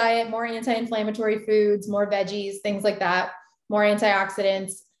cleaning up the diet, more anti-inflammatory foods, more veggies, things like that, more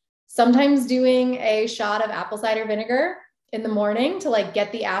antioxidants, sometimes doing a shot of apple cider vinegar in the morning to like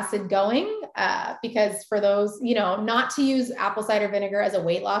get the acid going. Because for those, not to use apple cider vinegar as a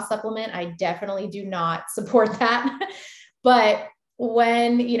weight loss supplement, I definitely do not support that. But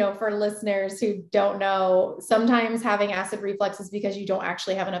when, for listeners who don't know, sometimes having acid reflux is because you don't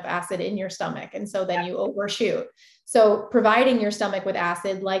actually have enough acid in your stomach. And so then you overshoot. So providing your stomach with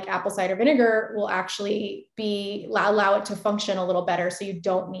acid like apple cider vinegar will actually allow it to function a little better. So you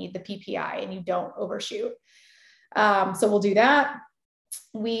don't need the PPI and you don't overshoot. So we'll do that.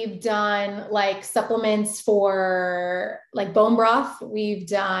 We've done like supplements for like bone broth. We've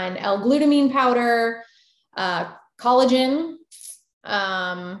done L-glutamine powder, collagen.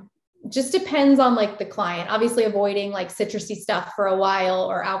 Just depends on like the client, obviously avoiding like citrusy stuff for a while,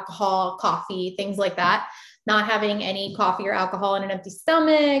 or alcohol, coffee, things like that. not having any coffee or alcohol in an empty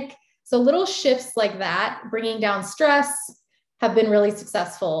stomach. So little shifts like that, bringing down stress, have been really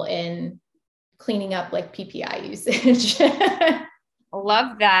successful in cleaning up like PPI usage.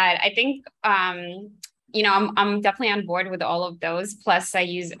 Love that. I think, I'm definitely on board with all of those. Plus I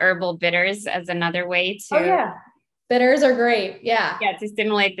use herbal bitters as another way to, Oh yeah. Bitters are great. Yeah. Yeah, to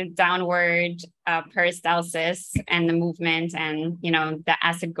stimulate the downward peristalsis and the movement, and the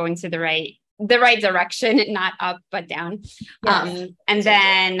acid going to the right direction, not up but down. Yes. And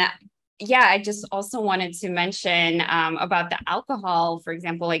then I just also wanted to mention about the alcohol, for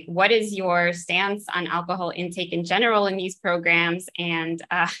example. Like, what is your stance on alcohol intake in general in these programs, and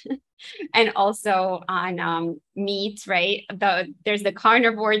and also on meat, right? There's the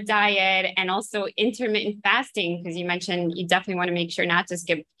carnivore diet and also intermittent fasting, because you mentioned you definitely want to make sure not to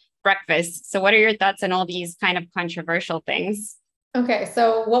skip breakfast. So what are your thoughts on all these kind of controversial things? Okay.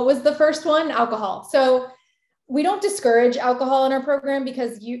 So what was the first one? Alcohol. So we don't discourage alcohol in our program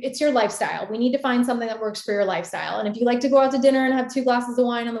because it's your lifestyle. We need to find something that works for your lifestyle. And if you like to go out to dinner and have 2 glasses of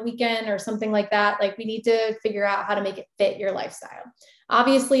wine on the weekend or something like that, like we need to figure out how to make it fit your lifestyle.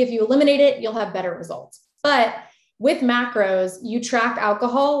 Obviously, if you eliminate it, you'll have better results. But with macros, you track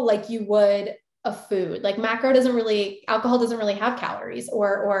alcohol like you would a food. Like alcohol doesn't really have calories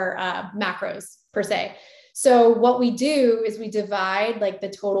or macros per se. So what we do is we divide like the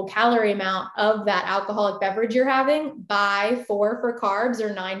total calorie amount of that alcoholic beverage you're having by 4 for carbs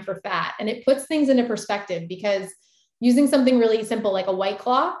or 9 for fat. And it puts things into perspective, because using something really simple like a White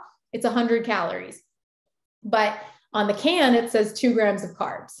Claw, it's 100 calories. But on the can, it says 2 grams of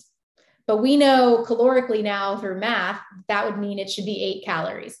carbs. But we know calorically now through math, that would mean it should be 8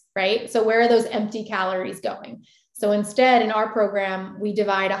 calories, right? So where are those empty calories going? So instead, in our program, we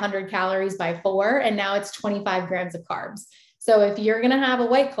divide 100 calories by 4, and now it's 25 grams of carbs. So if you're going to have a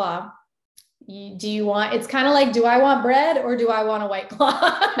White Claw, it's kind of like, do I want bread or do I want a White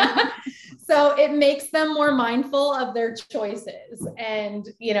Claw? So it makes them more mindful of their choices. And,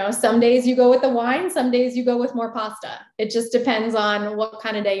 some days you go with the wine, some days you go with more pasta. It just depends on what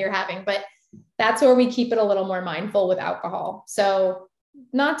kind of day you're having. But that's where we keep it a little more mindful with alcohol. So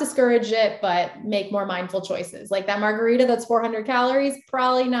not discourage it, but make more mindful choices. Like that margarita that's 400 calories,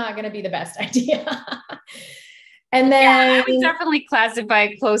 probably not going to be the best idea. And then I would definitely classify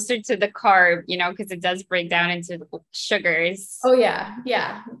it closer to the carb, because it does break down into sugars. Oh yeah.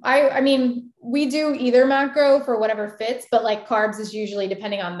 Yeah. I mean, we do either macro for whatever fits, but like carbs is usually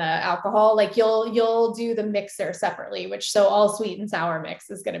depending on the alcohol. Like you'll do the mixer separately, so all sweet and sour mix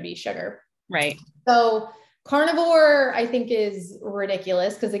is going to be sugar. Right. So carnivore, I think, is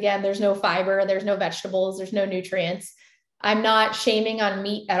ridiculous because, again, there's no fiber, there's no vegetables, there's no nutrients. I'm not shaming on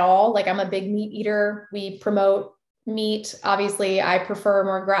meat at all. Like, I'm a big meat eater. We promote meat. Obviously, I prefer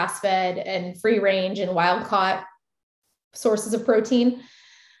more grass-fed and free range and wild-caught sources of protein.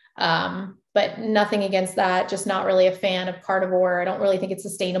 But nothing against that. Just not really a fan of carnivore. I don't really think it's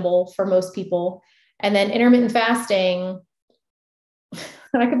sustainable for most people. And then intermittent fasting,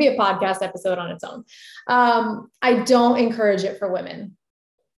 that could be a podcast episode on its own. I don't encourage it for women.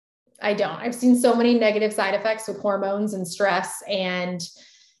 I don't. I've seen so many negative side effects with hormones and stress. And,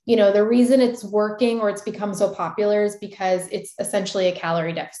 the reason it's working or it's become so popular is because it's essentially a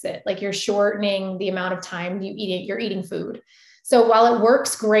calorie deficit. Like, you're shortening the amount of time you're eating food. So while it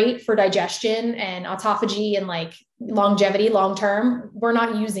works great for digestion and autophagy and like longevity, long-term, we're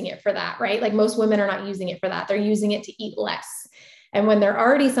not using it for that, right? Like, most women are not using it for that. They're using it to eat less. And when they're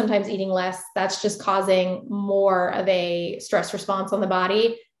already sometimes eating less, that's just causing more of a stress response on the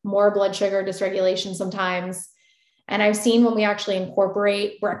body, more blood sugar dysregulation sometimes. And I've seen when we actually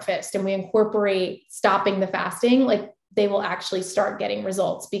incorporate breakfast and we incorporate stopping the fasting, like, they will actually start getting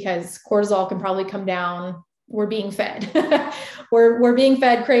results because cortisol can probably come down. We're being fed. we're being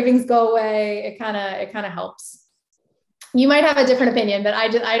fed, cravings go away. It kind of helps. You might have a different opinion, but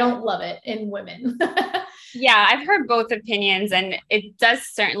I don't love it in women. Yeah, I've heard both opinions, and it does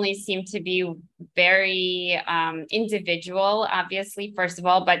certainly seem to be very individual, obviously, first of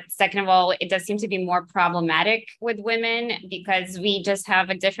all. But second of all, it does seem to be more problematic with women because we just have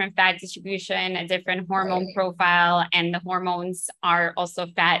a different fat distribution, a different hormone profile, and the hormones are also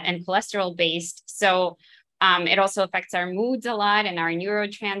fat and cholesterol based. So it also affects our moods a lot and our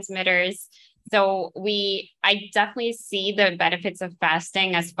neurotransmitters. So I definitely see the benefits of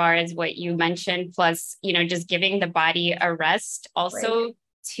fasting as far as what you mentioned, plus, just giving the body a rest also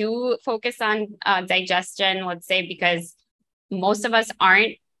to focus on digestion, let's say, because most of us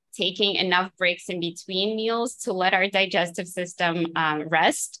aren't taking enough breaks in between meals to let our digestive system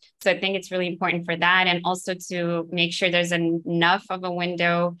rest. So I think it's really important for that. And also to make sure there's enough of a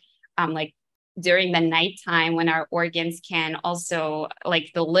window, like during the nighttime when our organs can also,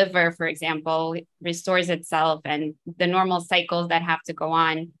 like the liver, for example, restores itself and the normal cycles that have to go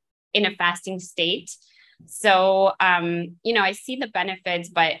on in a fasting state. So, I see the benefits,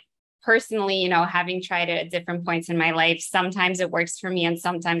 but personally, having tried it at different points in my life, sometimes it works for me and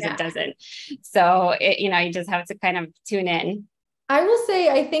sometimes it doesn't. So, you just have to kind of tune in. I will say,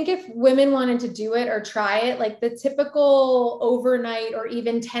 I think if women wanted to do it or try it, like the typical overnight or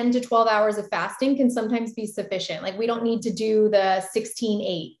even 10 to 12 hours of fasting can sometimes be sufficient. Like we don't need to do the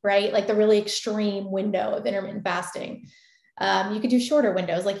 16-8, right? Like the really extreme window of intermittent fasting. You could do shorter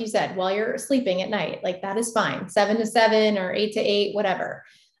windows, like you said, while you're sleeping at night, like that is fine. 7 to 7 or 8 to 8, whatever.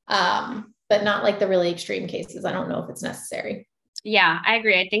 But not like the really extreme cases. I don't know if it's necessary. Yeah, I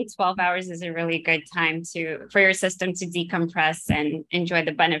agree. I think 12 hours is a really good time for your system to decompress and enjoy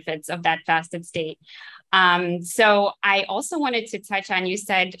the benefits of that fasted state. So I also wanted to touch on, you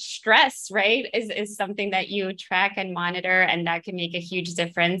said stress, right, is something that you track and monitor, and that can make a huge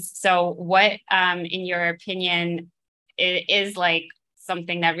difference. So what, in your opinion, is like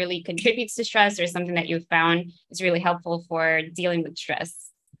something that really contributes to stress, or something that you've found is really helpful for dealing with stress?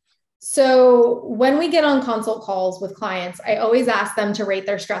 So when we get on consult calls with clients, I always ask them to rate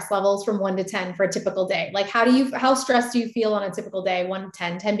their stress levels from 1 to 10 for a typical day. Like how stressed do you feel on a typical day? 1 to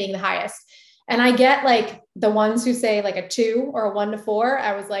 10, 10 being the highest. And I get like the ones who say like a 2 or a 1 to 4.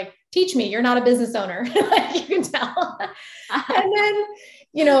 I was like, teach me, you're not a business owner. Like you can tell. And then,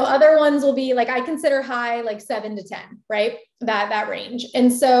 other ones will be like, I consider high, like 7 to 10, right? That range.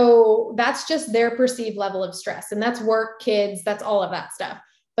 And so that's just their perceived level of stress. And that's work, kids, that's all of that stuff.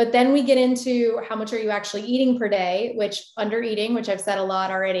 But then we get into how much are you actually eating per day, which under eating, which I've said a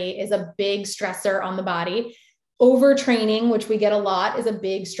lot already, is a big stressor on the body. Overtraining, which we get a lot, is a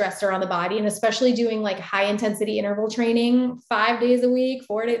big stressor on the body. And especially doing like high intensity interval training 5 days a week,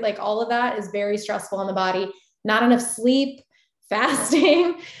 4 days, like all of that is very stressful on the body. Not enough sleep,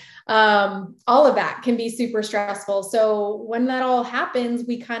 fasting, all of that can be super stressful. So when that all happens,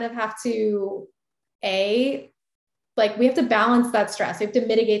 we kind of have to, we have to balance that stress. We have to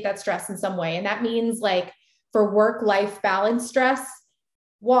mitigate that stress in some way. And that means like for work-life balance stress,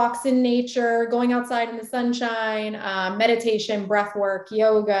 walks in nature, going outside in the sunshine, meditation, breath work,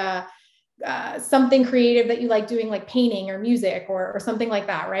 yoga, something creative that you like doing, like painting or music or something like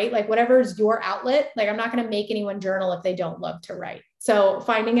that, right? Like whatever's your outlet. Like I'm not going to make anyone journal if they don't love to write. So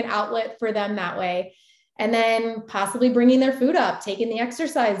finding an outlet for them that way. And then possibly bringing their food up, taking the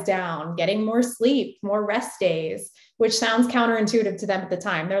exercise down, getting more sleep, more rest days, which sounds counterintuitive to them at the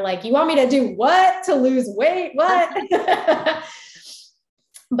time. They're like, you want me to do what? To lose weight? What?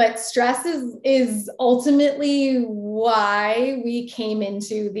 But stress is ultimately why we came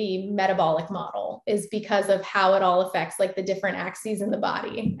into the metabolic model, is because of how it all affects like the different axes in the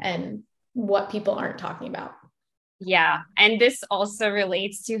body and what people aren't talking about. Yeah. And this also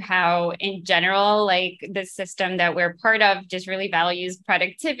relates to how, in general, like the system that we're part of just really values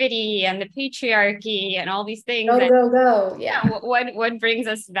productivity and the patriarchy and all these things. Go. Yeah. What brings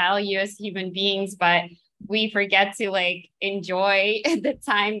us value as human beings, but we forget to like enjoy the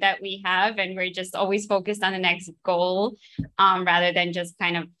time that we have. And we're just always focused on the next goal, rather than just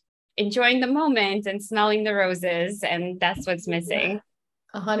kind of enjoying the moment and smelling the roses. And that's what's missing.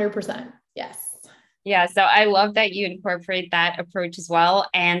 100%. Yes. Yeah, so I love that you incorporate that approach as well.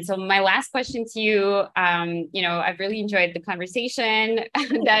 And so my last question to you, I've really enjoyed the conversation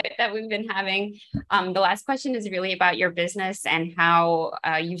that we've been having. The last question is really about your business and how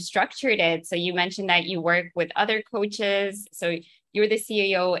you've structured it. So you mentioned that you work with other coaches. So you're the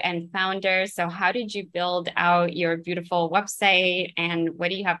CEO and founder. So how did you build out your beautiful website, and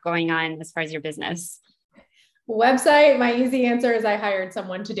what do you have going on as far as your business? Website, my easy answer is I hired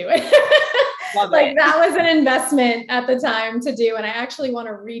someone to do it. Like that was an investment at the time to do. And I actually want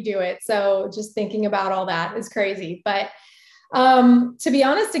to redo it. So just thinking about all that is crazy. But to be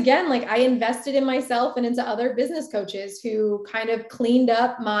honest, again, like I invested in myself and into other business coaches who kind of cleaned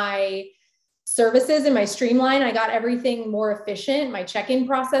up my services and my streamline. I got everything more efficient, my check-in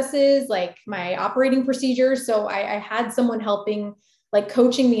processes, like my operating procedures. So I had someone helping, like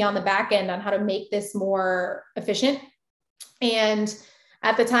coaching me on the back end on how to make this more efficient. And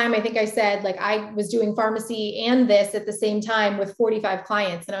at the time, I think I said, like, I was doing pharmacy and this at the same time with 45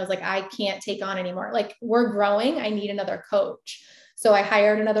 clients. And I was like, I can't take on anymore. Like, we're growing. I need another coach. So I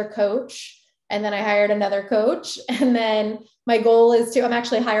hired another coach, and then I hired another coach. And then my goal is I'm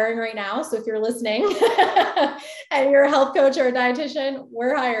actually hiring right now. So if you're listening and you're a health coach or a dietitian,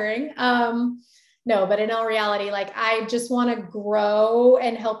 we're hiring. No, but in all reality, like I just want to grow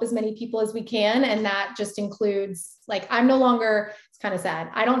and help as many people as we can. And that just includes like, I'm no longer, it's kind of sad.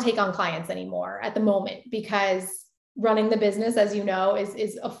 I don't take on clients anymore at the moment because running the business, as you know,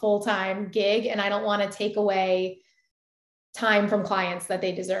 is a full-time gig. And I don't want to take away time from clients that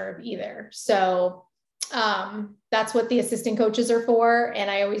they deserve either. So that's what the assistant coaches are for. And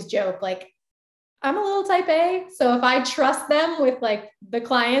I always joke, like, I'm a little type A. So if I trust them with like the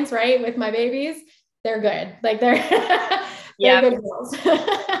clients, right, with my babies, they're good. Like they're good girls.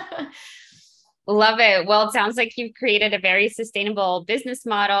 Love it. Well, it sounds like you've created a very sustainable business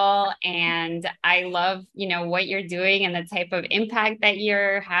model, and I love, what you're doing and the type of impact that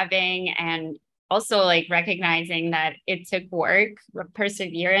you're having, and also like recognizing that it took work,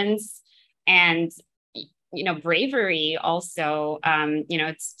 perseverance, and bravery also,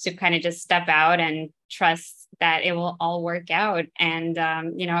 it's to kind of just step out and trust that it will all work out. And,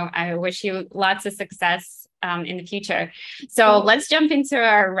 I wish you lots of success in the future. So let's jump into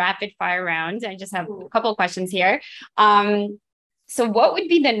our rapid fire round. I just have a couple of questions here. So what would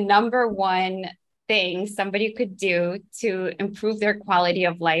be the number one thing somebody could do to improve their quality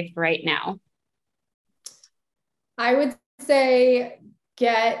of life right now? I would say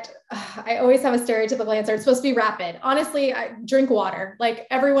I always have a stereotypical answer. It's supposed to be rapid. Honestly, drink water. Like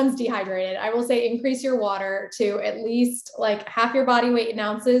everyone's dehydrated. I will say increase your water to at least like half your body weight in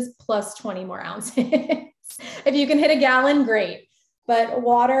ounces plus 20 more ounces. If you can hit a gallon, great. But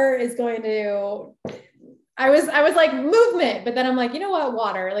water is going to, I was like movement, but then I'm like, you know what?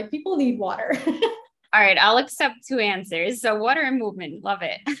 Water, like people need water. All right, I'll accept 2 answers. So water and movement, love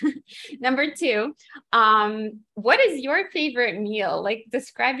it. Number 2, what is your favorite meal? Like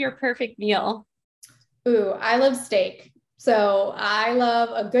describe your perfect meal. Ooh, I love steak. So I love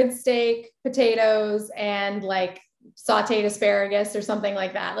a good steak, potatoes, and like sauteed asparagus or something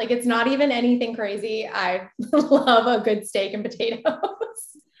like that. Like it's not even anything crazy. I love a good steak and potatoes.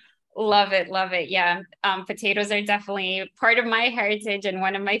 Love it. Love it. Yeah. Potatoes are definitely part of my heritage and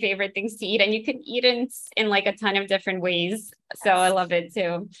one of my favorite things to eat. And you can eat it in like a ton of different ways. So I love it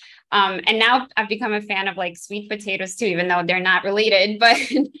too. And now I've become a fan of like sweet potatoes too, even though they're not related, but,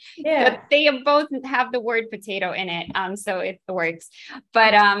 but they both have the word potato in it. So it works.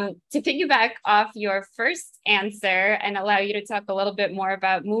 But to piggyback off your first answer and allow you to talk a little bit more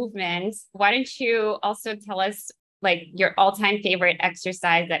about movement, why don't you also tell us like your all-time favorite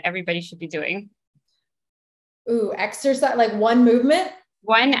exercise that everybody should be doing? Ooh, exercise, like one movement?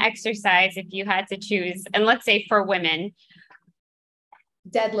 One exercise if you had to choose. And let's say for women.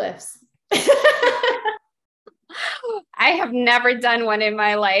 Deadlifts. I have never done one in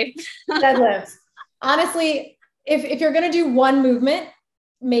my life. Deadlifts. Honestly, if you're going to do one movement,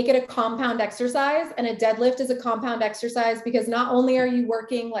 make it a compound exercise. And a deadlift is a compound exercise because not only are you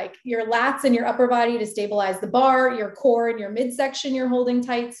working like your lats and your upper body to stabilize the bar, your core and your midsection you're holding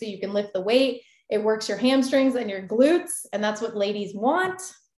tight so you can lift the weight. It works your hamstrings and your glutes. And that's what ladies want.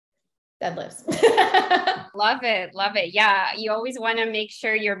 Deadlifts. Love it. Love it. Yeah. You always want to make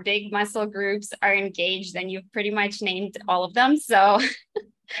sure your big muscle groups are engaged, and you've pretty much named all of them. So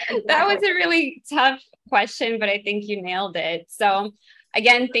that was a really tough question, but I think you nailed it. So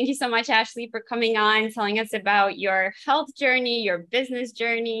again, thank you so much, Ashley, for coming on, telling us about your health journey, your business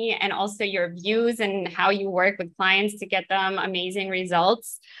journey, and also your views and how you work with clients to get them amazing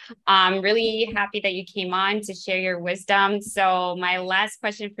results. I'm really happy that you came on to share your wisdom. So my last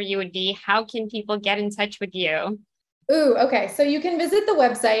question for you would be, how can people get in touch with you? Ooh, okay. So you can visit the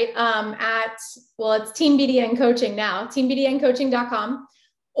website it's Team BDN Coaching now, teambdncoaching.com.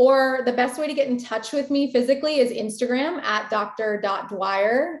 Or the best way to get in touch with me physically is Instagram at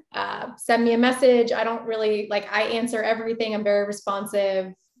dr.dwyer. Send me a message. I don't really I answer everything. I'm very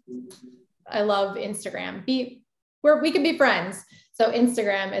responsive. I love Instagram. We can be friends. So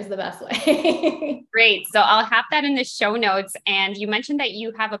Instagram is the best way. Great. So I'll have that in the show notes. And you mentioned that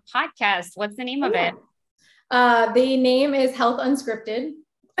you have a podcast. What's the name of it? The name is Health Unscripted.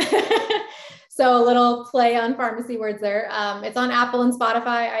 So a little play on pharmacy words there. It's on Apple and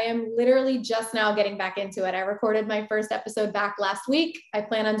Spotify. I am literally just now getting back into it. I recorded my first episode back last week. I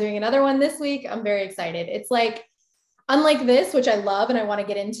plan on doing another one this week. I'm very excited. It's like, unlike this, which I love and I want to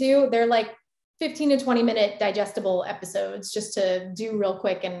get into, they're like 15 to 20 minute digestible episodes just to do real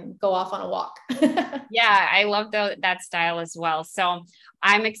quick and go off on a walk. Yeah, I love that style as well. So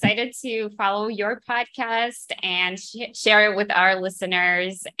I'm excited to follow your podcast and share it with our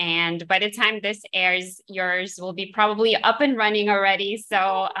listeners. And by the time this airs, yours will be probably up and running already.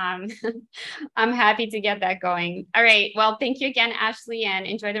 So I'm happy to get that going. All right. Well, thank you again, Ashley, and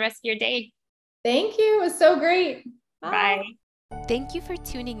enjoy the rest of your day. Thank you. It was so great. Bye. Thank you for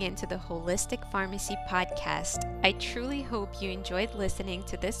tuning in to the Holistic Pharmacy Podcast. I truly hope you enjoyed listening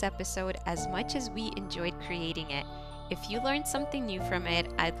to this episode as much as we enjoyed creating it. If you learned something new from it,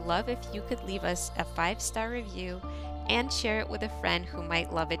 I'd love if you could leave us a 5-star review and share it with a friend who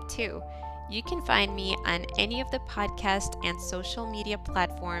might love it too. You can find me on any of the podcast and social media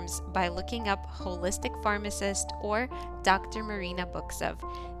platforms by looking up Holistic Pharmacist or Dr. Marina Books of.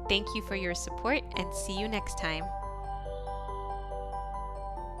 Thank you for your support and see you next time.